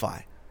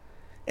mummify.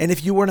 And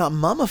if you were not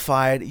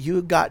mummified,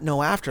 you got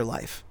no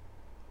afterlife.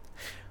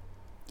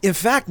 In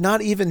fact,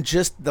 not even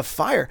just the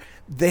fire,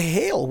 the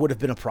hail would have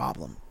been a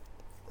problem.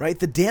 Right?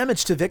 The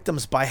damage to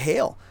victims by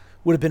hail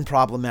would have been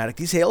problematic.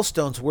 These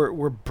hailstones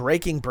were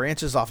breaking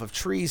branches off of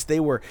trees. They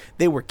were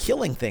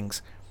killing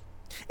things.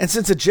 And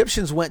since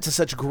Egyptians went to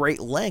such great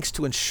lengths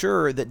to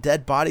ensure that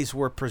dead bodies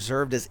were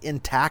preserved as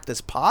intact as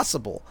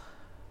possible,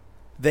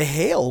 the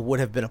hail would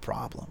have been a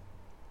problem.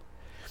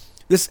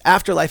 This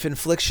afterlife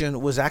infliction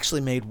was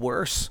actually made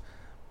worse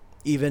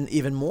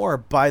even more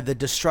by the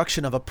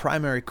destruction of a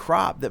primary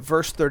crop that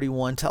verse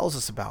 31 tells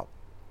us about,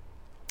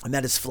 and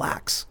that is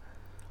flax.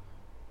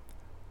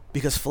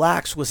 Because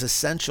flax was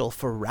essential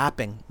for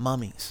wrapping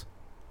mummies.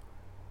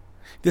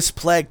 This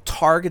plague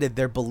targeted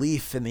their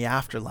belief in the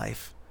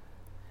afterlife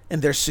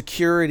and their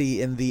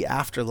security in the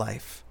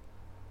afterlife.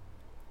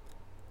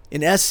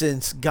 In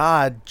essence,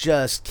 God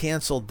just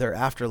canceled their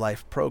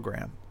afterlife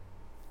program.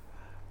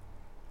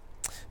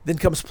 Then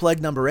comes plague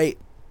number 8,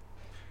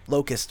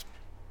 locust.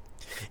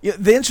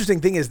 The interesting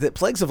thing is that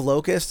plagues of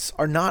locusts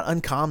are not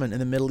uncommon in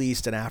the Middle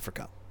East and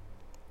Africa.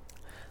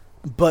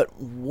 But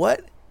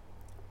what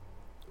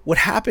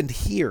happened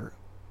here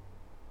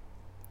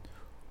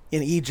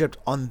in Egypt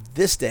on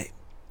this day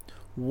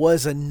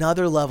was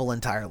another level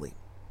entirely.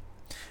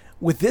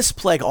 With this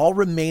plague, all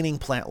remaining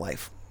plant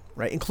life,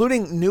 right,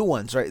 including new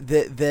ones, right,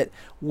 that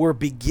were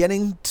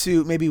beginning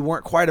to, maybe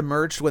weren't quite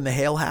emerged when the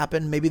hail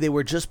happened. Maybe they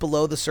were just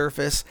below the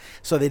surface,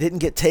 so they didn't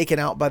get taken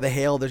out by the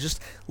hail. They're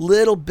just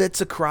little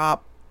bits of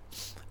crop,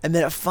 and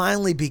then it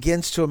finally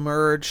begins to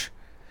emerge.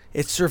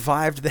 It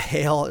survived the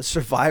hail. It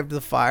survived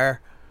the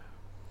fire.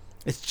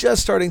 It's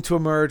just starting to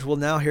emerge. Well,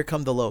 now here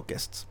come the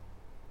locusts.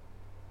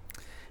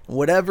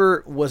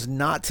 Whatever was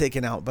not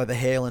taken out by the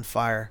hail and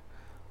fire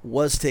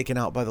was taken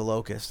out by the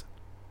locust.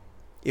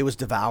 It was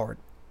devoured.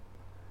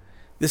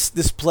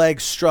 This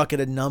plague struck at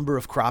a number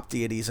of crop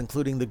deities,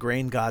 including the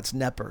grain gods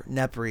Neper,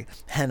 Nepri,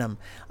 Henem,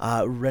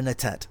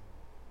 Renetet,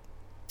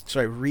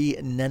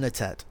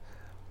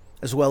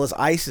 as well as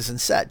Isis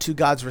and Set, two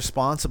gods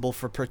responsible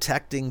for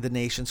protecting the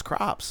nation's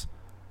crops.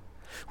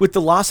 With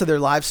the loss of their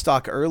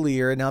livestock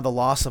earlier and now the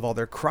loss of all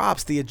their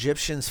crops, the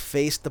Egyptians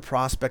faced the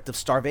prospect of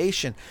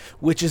starvation,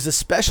 which is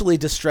especially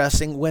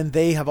distressing when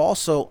they have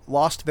also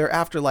lost their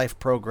afterlife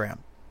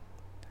program.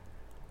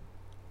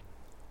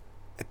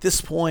 At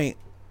this point,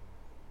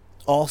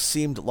 all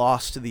seemed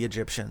lost to the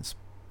Egyptians.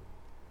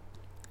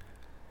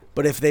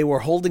 But if they were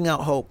holding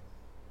out hope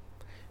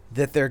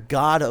that their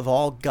God of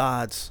all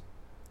gods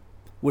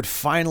would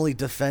finally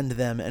defend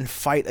them and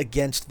fight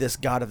against this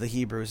God of the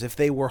Hebrews, if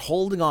they were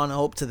holding on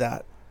hope to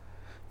that,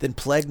 then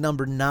plague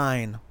number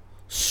 9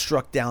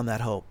 struck down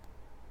that hope.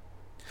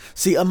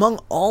 See, among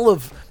all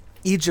of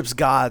Egypt's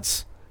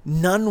gods,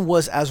 none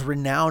was as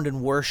renowned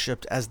and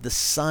worshipped as the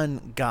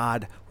sun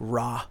god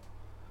Ra,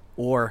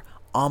 or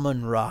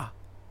Amun-Ra,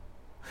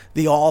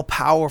 the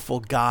all-powerful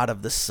god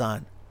of the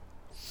sun.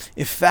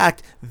 In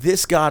fact,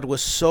 this god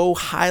was so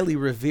highly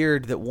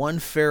revered that one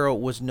pharaoh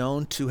was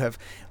known to have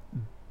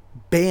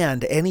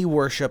banned any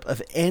worship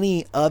of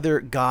any other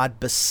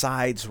god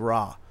besides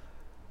Ra.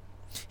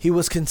 He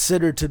was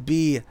considered to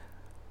be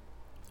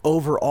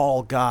over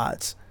all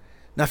gods.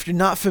 Now, if you're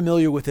not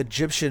familiar with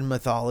Egyptian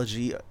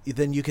mythology,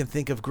 then you can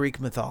think of Greek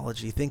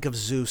mythology. Think of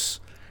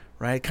Zeus,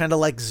 right? Kind of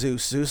like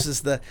Zeus. Zeus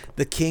is the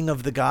king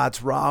of the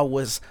gods. Ra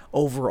was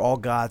over all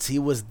gods. He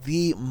was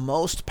the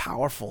most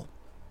powerful.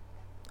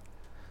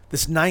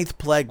 This 9th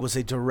plague was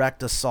a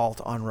direct assault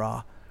on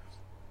Ra.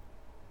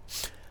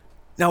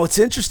 Now, what's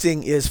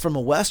interesting is from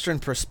a Western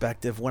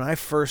perspective, when I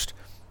first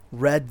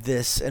read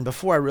this and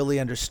before I really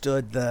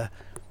understood the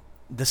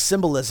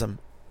symbolism,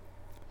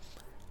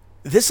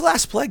 this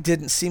last plague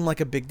didn't seem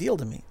like a big deal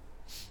to me.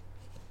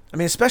 I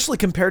mean, especially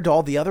compared to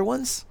all the other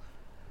ones.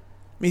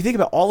 I mean, you think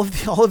about all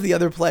of the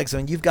other plagues. I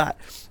mean, you've got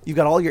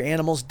all your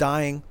animals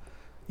dying.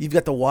 You've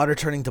got the water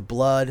turning to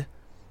blood.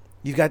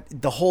 You've got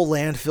the whole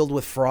land filled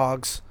with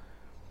frogs.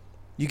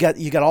 You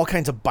got all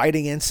kinds of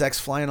biting insects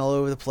flying all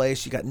over the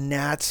place. You got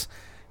gnats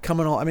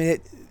coming all. I mean,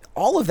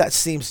 all of that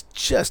seems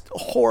just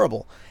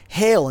horrible.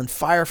 Hail and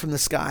fire from the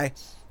sky,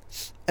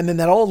 and then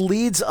that all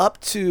leads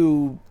up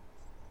to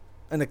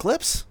an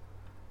eclipse.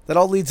 That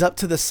all leads up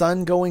to the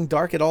sun going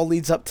dark. It all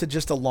leads up to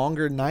just a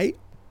longer night.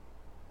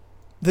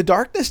 The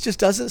darkness just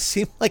doesn't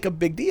seem like a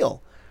big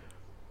deal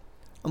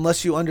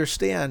unless you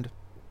understand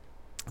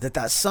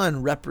that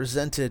sun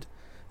represented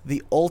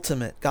the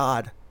ultimate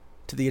God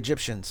to the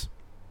Egyptians.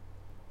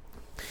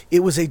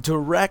 It was a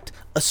direct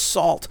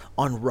assault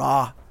on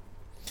Ra.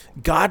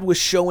 God was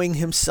showing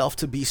himself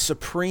to be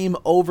supreme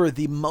over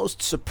the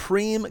most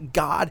supreme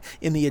God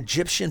in the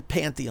Egyptian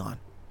pantheon.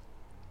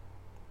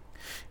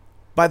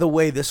 By the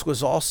way, this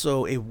was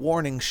also a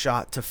warning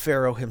shot to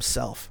Pharaoh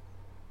himself.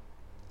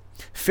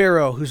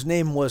 Pharaoh, whose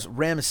name was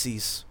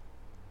Ramesses,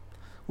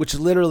 which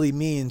literally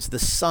means the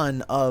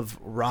son of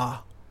Ra.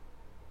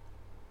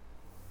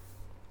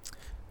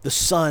 The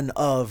son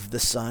of the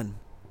sun.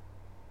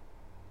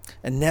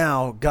 And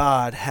now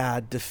God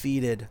had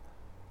defeated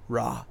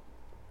Ra.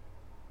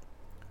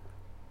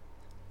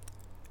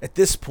 At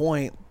this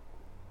point,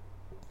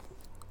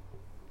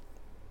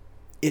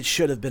 it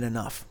should have been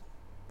enough.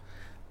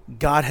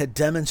 God had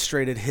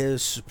demonstrated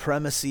his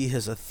supremacy,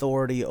 his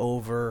authority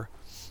over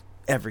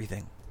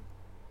everything.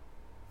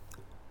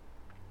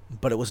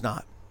 But it was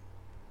not.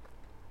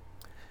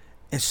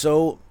 And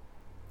so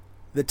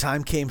the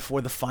time came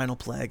for the final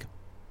plague.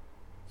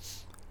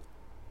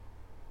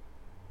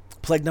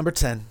 Plague number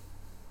 10,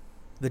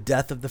 the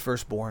death of the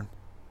firstborn.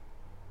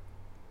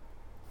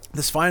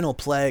 This final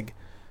plague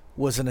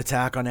was an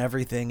attack on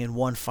everything in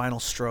one final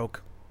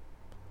stroke.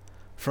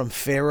 From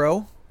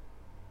Pharaoh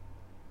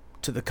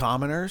to the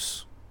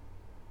commoners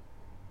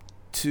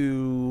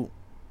to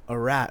a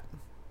rat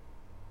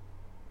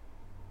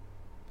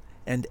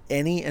and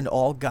any and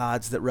all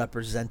gods that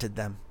represented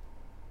them.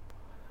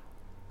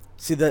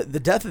 See, the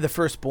death of the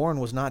firstborn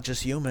was not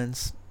just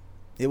humans,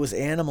 it was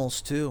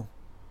animals too.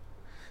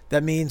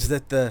 That means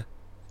that the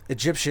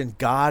Egyptian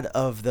god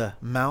of the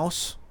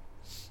mouse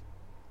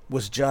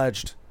was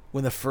judged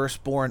when the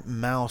firstborn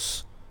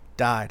mouse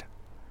died.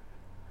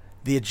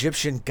 The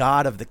Egyptian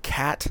god of the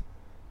cat,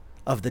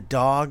 of the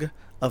dog,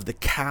 of the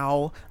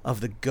cow, of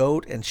the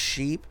goat and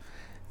sheep,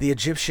 the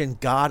Egyptian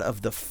god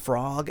of the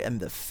frog and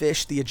the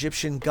fish, the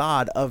Egyptian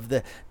god of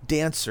the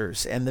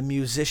dancers and the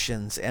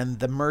musicians and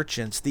the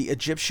merchants, the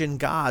Egyptian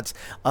gods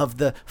of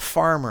the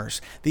farmers,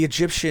 the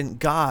Egyptian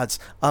gods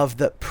of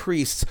the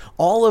priests,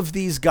 all of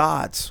these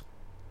gods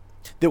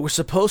that were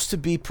supposed to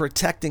be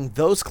protecting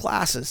those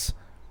classes,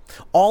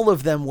 all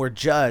of them were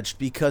judged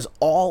because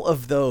all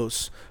of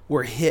those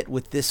were hit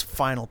with this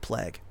final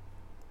plague.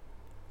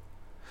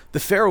 The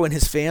Pharaoh and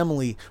his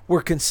family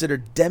were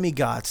considered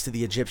demigods to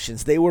the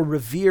Egyptians. They were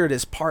revered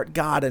as part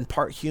god and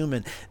part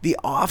human, the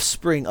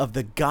offspring of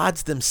the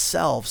gods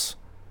themselves.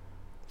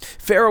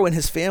 Pharaoh and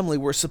his family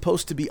were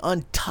supposed to be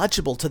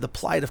untouchable to the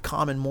plight of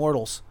common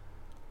mortals.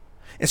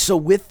 And so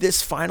with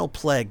this final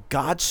plague,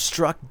 God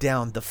struck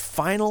down the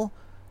final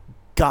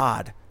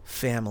god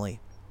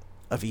family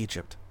of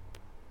Egypt.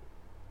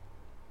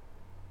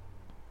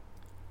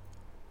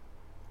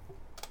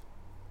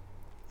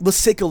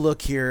 Let's take a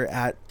look here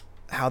at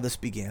how this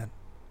began,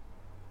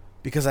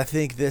 because I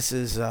think this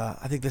is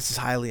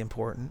highly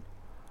important.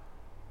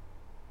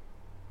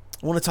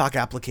 I want to talk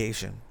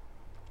application.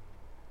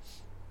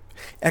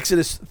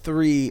 Exodus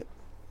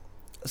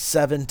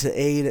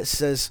 3:7-8, it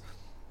says,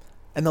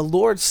 "And the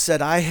Lord said,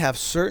 I have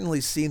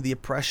certainly seen the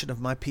oppression of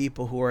my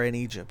people who are in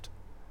Egypt.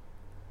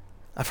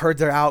 I've heard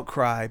their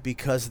outcry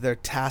because they're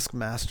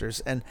taskmasters,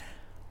 and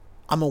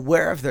I'm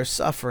aware of their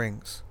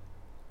sufferings.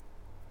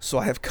 So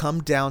I have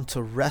come down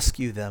to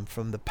rescue them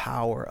from the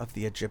power of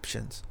the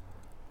Egyptians."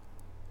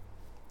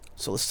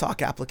 So let's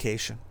talk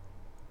application.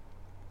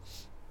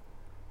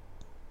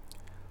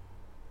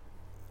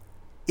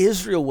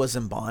 Israel was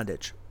in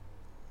bondage,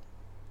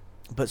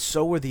 but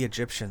so were the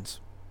Egyptians.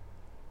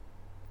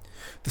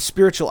 The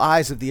spiritual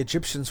eyes of the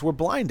Egyptians were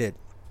blinded.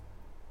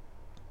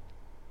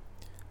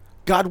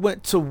 God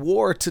went to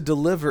war to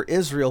deliver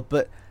Israel,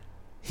 but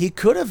he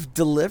could have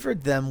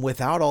delivered them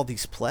without all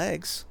these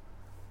plagues.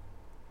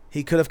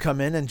 He could have come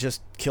in and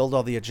just killed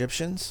all the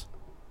Egyptians.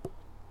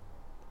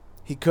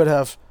 He could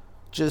have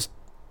just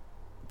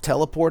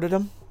teleported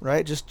them,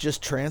 right?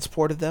 Just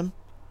transported them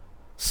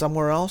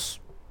somewhere else.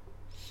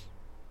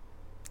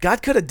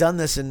 God could have done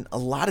this in a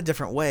lot of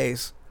different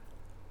ways.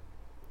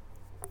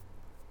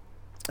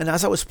 And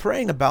as I was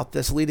praying about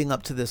this leading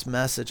up to this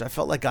message, I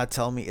felt like God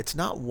telling me, it's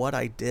not what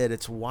I did,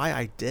 it's why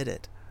I did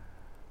it.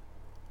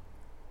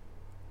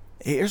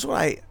 Here's what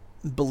I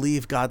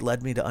believe God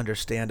led me to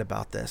understand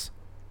about this.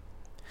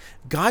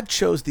 God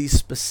chose these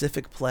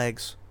specific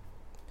plagues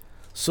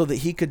so that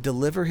he could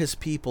deliver his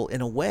people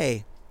in a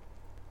way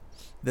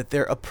that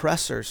their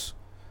oppressors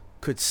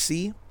could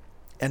see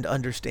and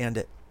understand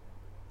it.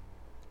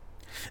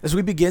 As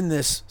we begin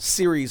this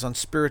series on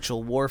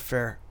spiritual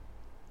warfare,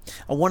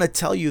 I want to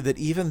tell you that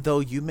even though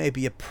you may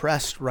be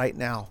oppressed right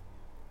now,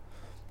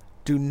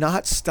 do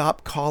not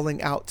stop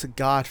calling out to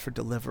God for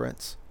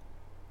deliverance.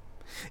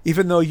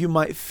 Even though you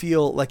might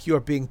feel like you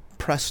are being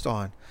pressed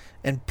on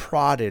and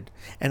prodded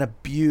and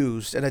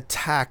abused and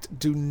attacked,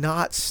 do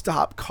not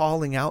stop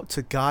calling out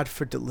to God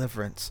for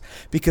deliverance,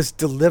 because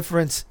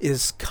deliverance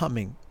is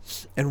coming.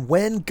 And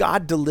when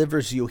God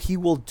delivers you, he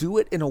will do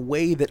it in a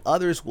way that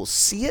others will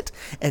see it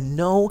and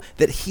know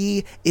that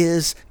he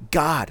is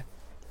God.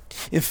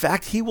 In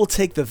fact, he will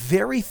take the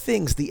very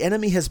things the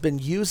enemy has been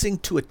using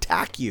to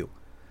attack you,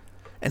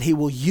 and he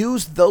will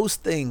use those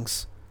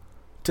things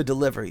to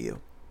deliver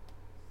you.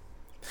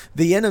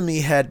 The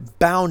enemy had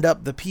bound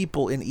up the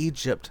people in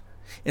Egypt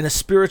in a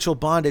spiritual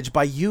bondage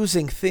by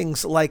using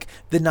things like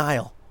the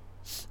Nile,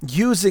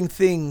 using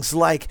things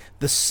like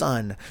the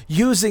sun,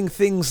 using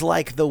things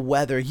like the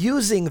weather,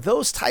 using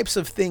those types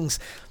of things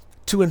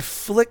to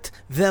inflict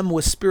them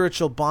with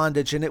spiritual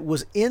bondage. And it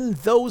was in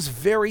those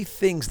very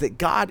things that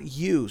God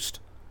used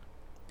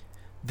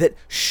that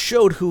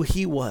showed who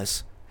he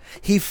was.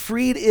 He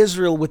freed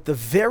Israel with the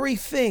very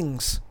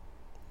things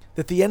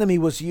that the enemy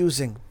was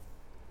using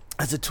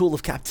as a tool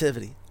of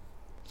captivity.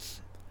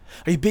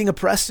 Are you being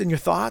oppressed in your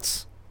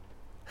thoughts?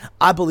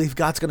 I believe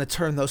God's going to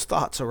turn those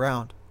thoughts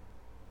around.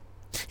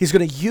 He's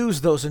going to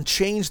use those and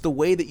change the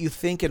way that you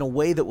think in a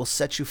way that will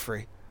set you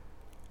free.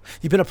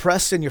 You've been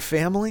oppressed in your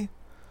family,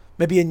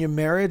 maybe in your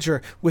marriage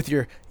or with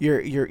your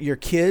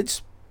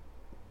kids,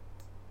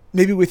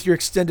 maybe with your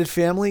extended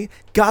family.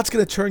 God's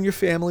going to turn your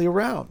family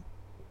around.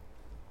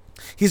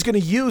 He's going to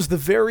use the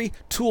very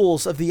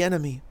tools of the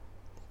enemy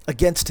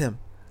against him.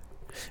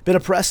 Been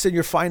oppressed in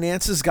your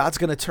finances? God's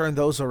going to turn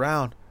those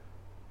around.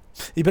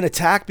 You've been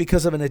attacked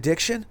because of an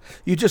addiction?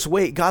 You just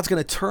wait. God's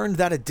going to turn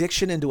that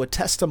addiction into a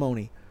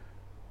testimony.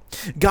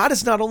 God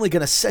is not only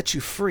going to set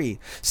you free.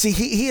 See,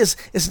 he is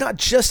not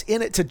just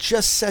in it to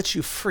just set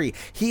you free.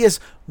 He is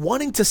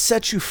wanting to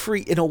set you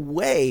free in a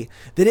way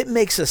that it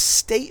makes a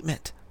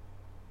statement,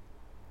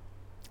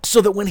 so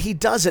that when he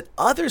does it,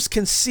 others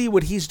can see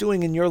what he's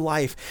doing in your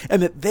life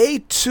and that they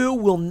too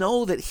will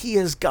know that he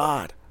is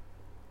God.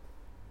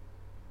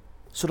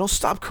 So don't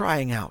stop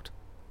crying out.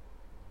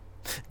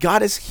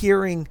 God is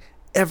hearing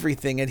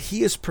everything and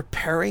he is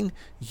preparing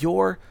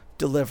your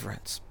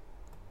deliverance.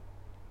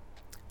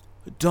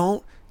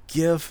 Don't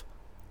give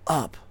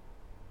up.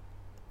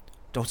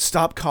 Don't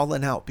stop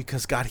calling out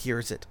because God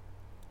hears it.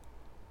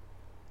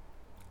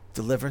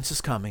 Deliverance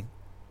is coming,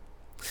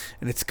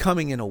 and it's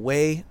coming in a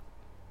way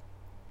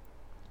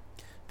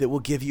that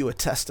will give you a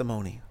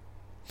testimony.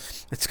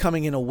 It's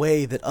coming in a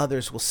way that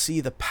others will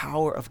see the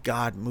power of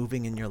God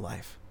moving in your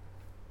life.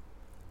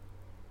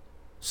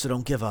 So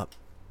don't give up.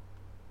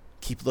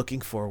 Keep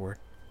looking forward.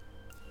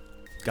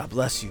 God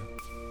bless you.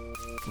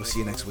 We'll see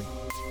you next week.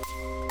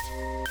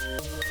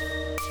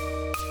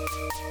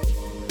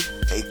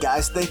 Hey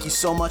guys, thank you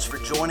so much for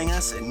joining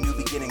us at New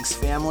Beginnings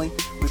family.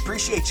 We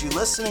appreciate you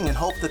listening and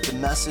hope that the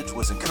message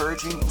was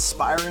encouraging,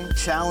 inspiring,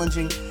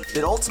 challenging,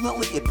 that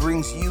ultimately it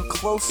brings you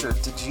closer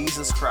to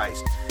Jesus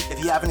Christ.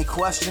 If you have any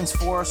questions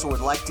for us or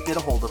would like to get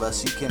a hold of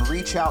us, you can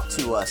reach out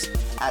to us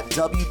at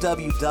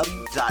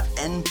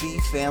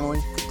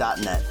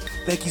www.nbfamily.net.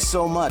 Thank you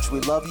so much. We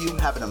love you.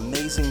 Have an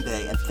amazing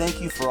day, and thank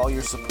you for all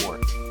your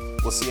support.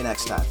 We'll see you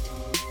next time.